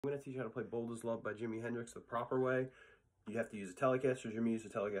I'm going to teach you how to play Bold as Love by Jimi Hendrix the proper way. You have to use a Telecaster. Jimi used a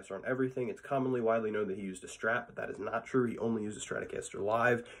Telecaster on everything. It's commonly widely known that he used a Strat, but that is not true. He only used a Stratocaster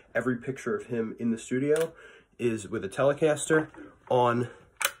live. Every picture of him in the studio is with a Telecaster on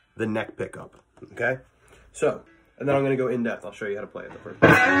the neck pickup, okay? So, and then I'm going to go in depth. I'll show you how to play it the first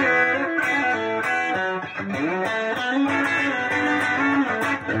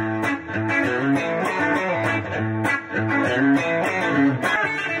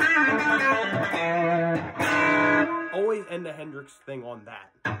Always end the Hendrix thing on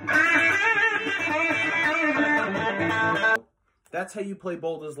that. That's how you play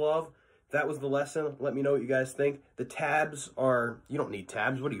Bold as Love. That was the lesson. Let me know what you guys think. The tabs are, you don't need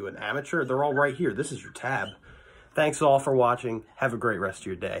tabs. What are you, an amateur? They're all right here. This is your tab. Thanks all for watching. Have a great rest of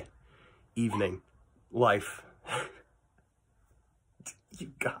your day, evening, life.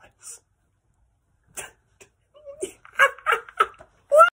 You guys.